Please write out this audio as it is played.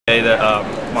That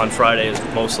on Friday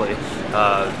mostly,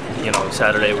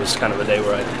 Saturday was kind of a day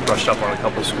where I brushed up on a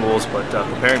couple schools, but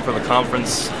preparing for the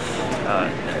conference,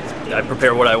 I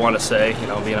prepare what I want to say.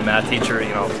 Being a math teacher,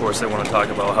 of course they want to talk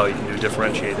about how you can do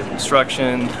differentiated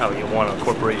instruction, how you want to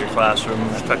incorporate your classroom,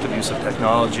 effective use of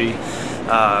technology,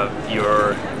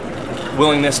 your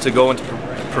willingness to go into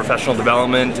professional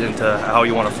development, into how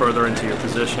you want to further into your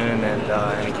position, and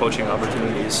any coaching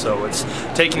opportunities. So it's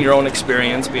taking your own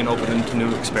experience, being open to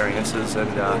new experiences,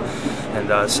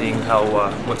 and seeing how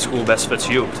what school best fits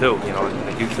you too.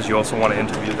 Because you also want to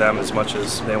interview them as much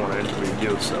as they want to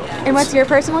interview you. So. And what's your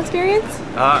personal experience?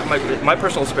 My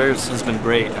personal experience has been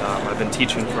great. I've been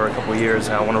teaching for a couple of years,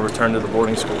 and I want to return to the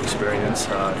boarding school experience.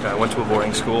 I went to a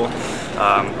boarding school,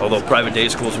 although private day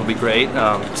schools will be great.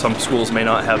 Some schools may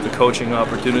not have the coaching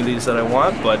opportunities that I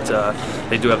want, but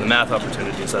they do have the math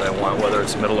opportunities that I want, whether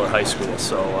it's middle or high school.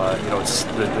 So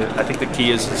I think the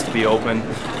key is to be open,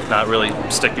 not really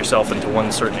stick yourself into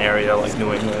one certain area like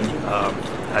New England.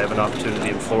 I have an opportunity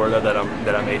in Florida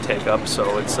that I may take up.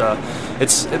 So it's a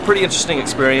pretty interesting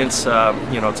experience.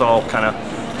 It's all kind of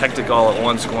hectic all at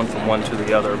once, going from one to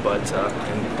the other. But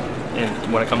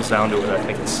and when it comes down to it, I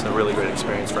think it's a really great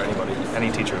experience for anybody, any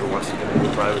teacher who wants to get into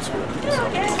a private school. So,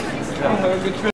 yeah.